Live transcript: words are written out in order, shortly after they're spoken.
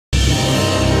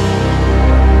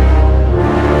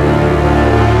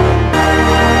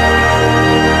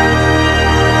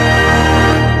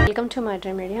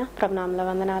మైత్రి media ప్రభునామముల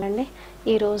వందనాలండి.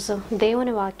 ఈరోజు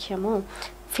దేవుని వాక్యము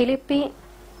ఫిలిప్పి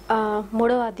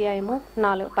 3వ అధ్యాయము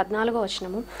 14వ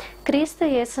వచనము. క్రీస్తు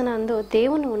యేసునందు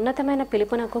దేవుని ఉన్నతమైన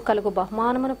పిలుపునకు కలుగు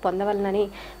బహుమానమును పొందవలనని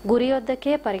గురి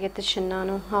వద్దకే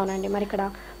పరిగెత్తుచున్నాను. అవునండి, మరి ఇక్కడ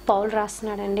పౌలు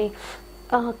రాస్తున్నాడండి,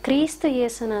 క్రీస్తు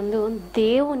యేసునందు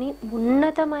దేవుని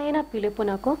ఉన్నతమైన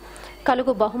పిలుపునకు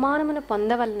కలుగు బహుమానమును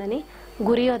పొందవలనని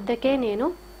గురి వద్దకే నేను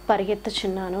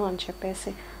పరిగెత్తుచున్నాను అని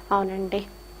చెప్పేసి. అవునండి,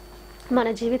 మన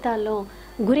జీవితాల్లో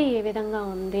గురి ఏ విధంగా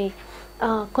ఉంది?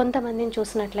 కొంతమందిని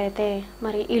చూసినట్లయితే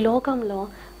మరి ఈ లోకంలో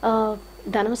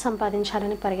ధనం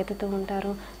సంపాదించాలని పరిగెత్తుతూ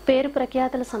ఉంటారు, పేరు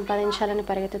ప్రఖ్యాతులు సంపాదించాలని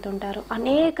పరిగెత్తుతుంటారు.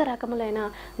 అనేక రకములైన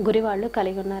గురి వాళ్ళు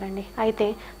కలిగి ఉన్నారండి. అయితే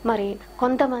మరి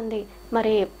కొంతమంది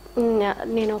మరి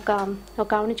నేను ఒక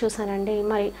ఆవిడని చూశానండి.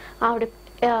 మరి ఆవిడ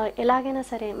ఎలాగైనా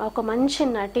సరే ఒక మంచి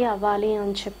నటి అవ్వాలి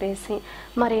అని చెప్పేసి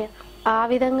మరి ఆ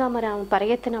విధంగా మరి ఆమె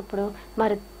పరిగెత్తినప్పుడు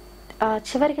మరి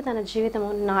చివరికి తన జీవితము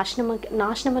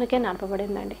నాశనమునికే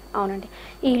నడపబడిందండి. అవునండి,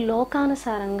 ఈ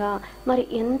లోకానుసారంగా మరి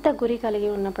ఎంత గురి కలిగి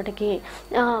ఉన్నప్పటికీ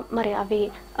మరి అవి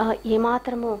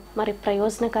ఏమాత్రము మరి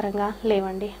ప్రయోజనకరంగా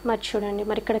లేవండి. మరి చూడండి,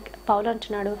 మరి ఇక్కడ పౌలు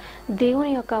అంటున్నాడు,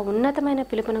 దేవుని యొక్క ఉన్నతమైన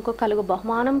పిలుపునకు కలుగు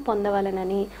బహుమానం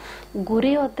పొందవలనని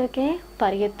గురి వద్దకే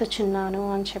పరిగెత్తుచున్నాను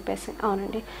అని చెప్పేసి.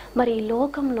 అవునండి, మరి ఈ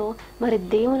లోకంలో మరి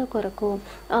దేవుని కొరకు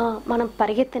మనం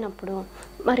పరిగెత్తినప్పుడు,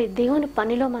 మరి దేవుని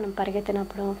పనిలో మనం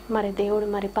పరిగెత్తినప్పుడు మరి దేవుడు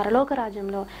మరి పరలోక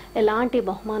రాజ్యంలో ఎలాంటి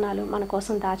బహుమానాలు మన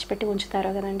కోసం దాచిపెట్టి ఉంచుతారో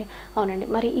కదండి. అవునండి,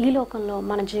 మరి ఈ లోకంలో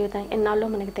మన జీవితం ఎన్నాళ్ళో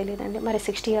మనకి తెలియదండి. మరి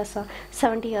 60 years,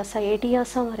 70 years, 80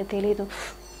 years మరి తెలీదు.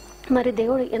 మరి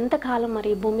దేవుడు ఎంతకాలం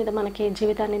మరి భూమి మీద మనకి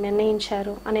జీవితాన్ని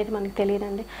నిర్ణయించారు అనేది మనకు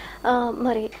తెలియదండి.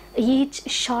 మరి ఈ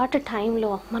షార్ట్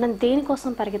టైంలో మనం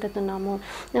దేనికోసం పరిగెత్తుతున్నాము?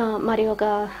 మరి ఒక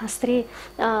స్త్రీ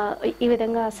ఈ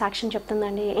విధంగా సాక్ష్యం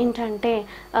చెప్తుందండి. ఏంటంటే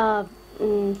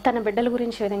తన బిడ్డల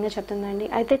గురించి ఈ విధంగా చెప్తుందండి.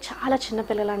 అయితే చాలా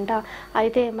చిన్నపిల్లలంట.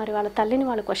 అయితే మరి వాళ్ళ తల్లిని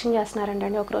వాళ్ళు క్వశ్చన్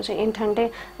చేస్తున్నారంటండి ఒకరోజు. ఏంటంటే,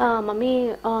 మమ్మీ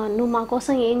నువ్వు మా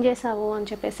కోసం ఏం చేసావు అని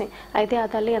చెప్పేసి. అయితే ఆ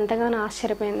తల్లి ఎంతగానో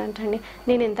ఆశ్చర్యపోయిందంటండి.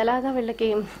 నేను ఇంతలాగా వీళ్ళకి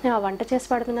వంట చేసి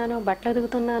పడుతున్నాను, బట్టలు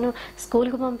ఉతుకుతున్నాను,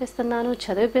 స్కూల్కి పంపిస్తున్నాను,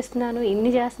 చదివిపిస్తున్నాను,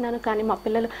 ఇన్ని చేస్తున్నాను, కానీ మా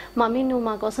పిల్లలు మమ్మీ నువ్వు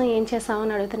మా కోసం ఏం చేసావు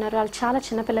అని అడుగుతున్నారు. వాళ్ళు చాలా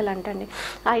చిన్నపిల్లలు అంటండి.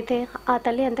 అయితే ఆ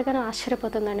తల్లి ఎంతగానో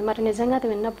ఆశ్చర్యపోతుందండి. మరి నిజంగా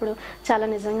అది విన్నప్పుడు చాలా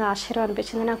నిజంగా ఆశ్చర్యం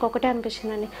అనిపించింది. నాకు ఒకటే అనిపించిందండి,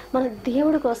 మన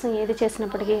దేవుడి కోసం ఏది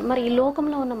చేసినప్పటికీ మరి ఈ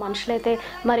లోకంలో ఉన్న మనుషులైతే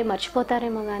మరి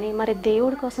మర్చిపోతారేమో కానీ మరి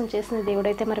దేవుడి కోసం చేసిన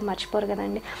దేవుడైతే మరి మర్చిపోరు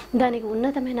కదండి. దానికి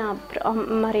ఉన్నతమైన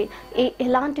మరి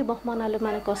ఎలాంటి బహుమానాలు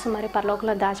మన కోసం మరి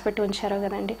పరలోకంలో దాచిపెట్టి ఉంచారో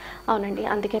కదండి. అవునండి,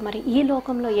 అందుకే మరి ఈ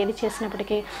లోకంలో ఏది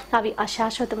చేసినప్పటికీ అవి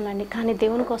అశాశ్వతములండి, కానీ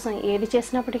దేవుని కోసం ఏది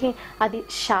చేసినప్పటికీ అది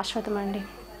శాశ్వతమండి.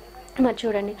 మరి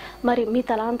చూడండి, మరి మీ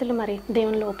తలాంతులు మరి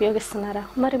దేవునిలో ఉపయోగిస్తున్నారా?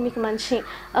 మరి మీకు మంచి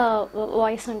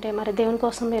వాయిస్ ఉంటే మరి దేవుని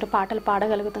కోసం మీరు పాటలు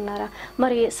పాడగలుగుతున్నారా?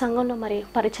 మరి సంఘంలో మరి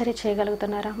పరిచర్య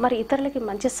చేయగలుగుతున్నారా? మరి ఇతరులకి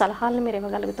మంచి సలహాలను మీరు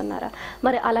ఇవ్వగలుగుతున్నారా?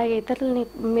 మరి అలాగే ఇతరులని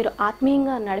మీరు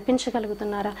ఆత్మీయంగా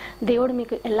నడిపించగలుగుతున్నారా? దేవుడు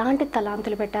మీకు ఎలాంటి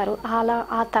తలాంతులు పెట్టారు?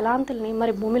 ఆ తలాంతుల్ని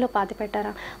మరి భూమిలో పాతి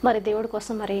పెట్టారా? మరి దేవుడి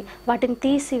కోసం మరి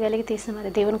వాటిని వెలికి తీసి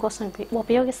మరి దేవుని కోసం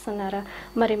ఉపయోగిస్తున్నారా?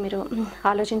 మరి మీరు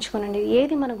ఆలోచించుకోనండి,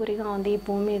 ఏది మన గురిగా ఉంది ఈ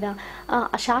భూమి మీద?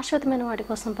 అశాశ్వతమైన వాటి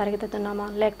కోసం పరిగెత్తుతున్నామా,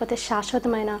 లేకపోతే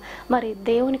శాశ్వతమైన మరి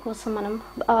దేవుని కోసం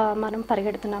మనం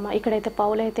పరిగెడుతున్నామా? ఇక్కడైతే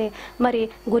పౌలైతే మరి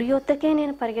గురి వద్దకే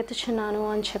నేను పరిగెత్తుచున్నాను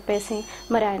అని చెప్పేసి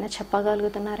మరి ఆయన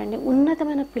చెప్పగలుగుతున్నారండి.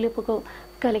 ఉన్నతమైన పిలుపుకు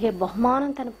కలిగే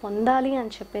బహుమానం తను పొందాలి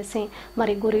అని చెప్పేసి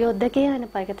మరి గురి వద్దకే ఆయన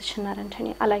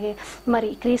పరిగెత్తుచున్నారంటండి. అలాగే మరి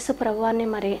క్రీస్తు ప్రభువాన్ని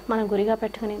మరి మనం గురిగా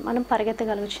పెట్టుకుని మనం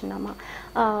పరిగెత్తగలుగుచున్నామా?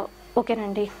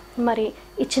 ఓకేనండి, మరి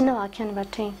ఈ చిన్న వాక్యాన్ని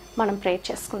బట్టి మనం ప్రేయర్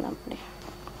చేసుకుందామండి.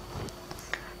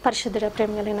 పరిశుద్ధుడ,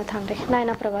 ప్రేమ కలిగిన తండ్రి,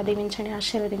 నాయన ప్రభా దీవించండి,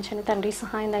 ఆశీర్వదించండి తండ్రి,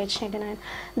 సహాయం దయచేయండి నాయన.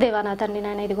 దేవానా తండ్రి,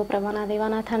 నాయన ఇదిగో ప్రభా నా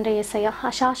దేవానా తండ్రి యేసయ్య,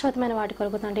 అశాశ్వతమైన వాటి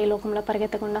కొరకు తండ్రి ఈ లోకంలో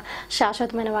పరిగెత్తకుండా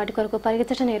శాశ్వతమైన వాటి కొరకు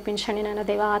పరిగెత్తట నేర్పించండి నాయన.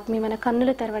 దేవా ఆత్మీయమైన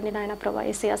కన్నులు తెరవండి నాయన ప్రభా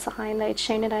యేసయ్య, సహాయం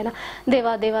దయచేయండి నాయన.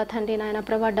 దేవా తండ్రి నాయన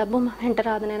ప్రభా డబ్బు మా వెంట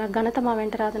రాదు నాయన, ఘనత మా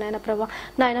వెంట రాదు నాయన ప్రభా.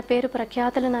 నాయన పేరు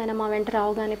ప్రఖ్యాతులు నాయన మా వెంట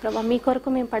రావు కానీ ప్రభా మీ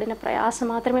కొరకు మేము పడిన ప్రయాస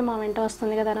మాత్రమే మా వెంట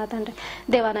వస్తుంది కదా నా తండ్రి.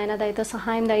 దేవా నాయన దయతో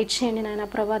సహాయం దయచేయండి నాయన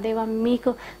ప్రభా. దేవా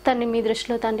మీకు తండ్రి మీ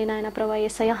దృష్టిలో తండ్రి నాయన ప్రభా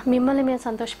యేసయ్య మిమ్మల్ని మేము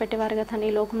సంతోషపెట్టేవారుగా తండ్రి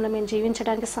ఈ లోకంలో మేము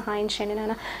జీవించడానికి సహాయం చేయండి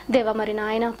నాయన. దేవ మరి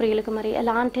నాయన ప్రియులకు మరి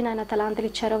ఎలాంటి నాయన తలాంతులు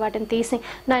ఇచ్చారో వాటిని తీసి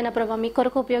నాయన ప్రభా మీ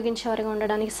కొరకు ఉపయోగించేవారుగా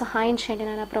ఉండడానికి సహాయం చేయండి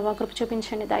నాయన ప్రభా. కృప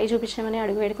చూపించండి, దయ చూపించమని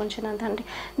అడుగు వేడుకుంటున్నాను తండ్రి.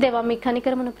 దేవ మీ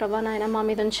కనికరమును ప్రభా నాయన మా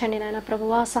మీద ఉంచండి నాయన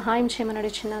ప్రభువా, సహాయం చేయమని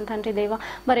అడుగుచున్నాను తండ్రి. దేవ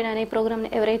మరి నాయన ఈ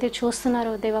ప్రోగ్రామ్ని ఎవరైతే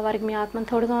చూస్తున్నారో దేవ వారికి మీ ఆత్మను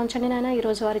తోడుగా ఉంచండి నాయన. ఈ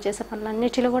రోజు వారు చేసే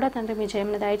పనులన్నిటిలో కూడా తండ్రి మీ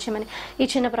జయమును దయచేయమని ఈ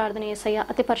చిన్న ప్రార్థన యేసయ్య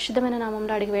అతి పరిశుద్ధమైన నామంలో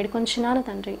అడిగి వేడుకొంచున్నాను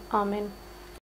తండ్రి. ఆమేన్.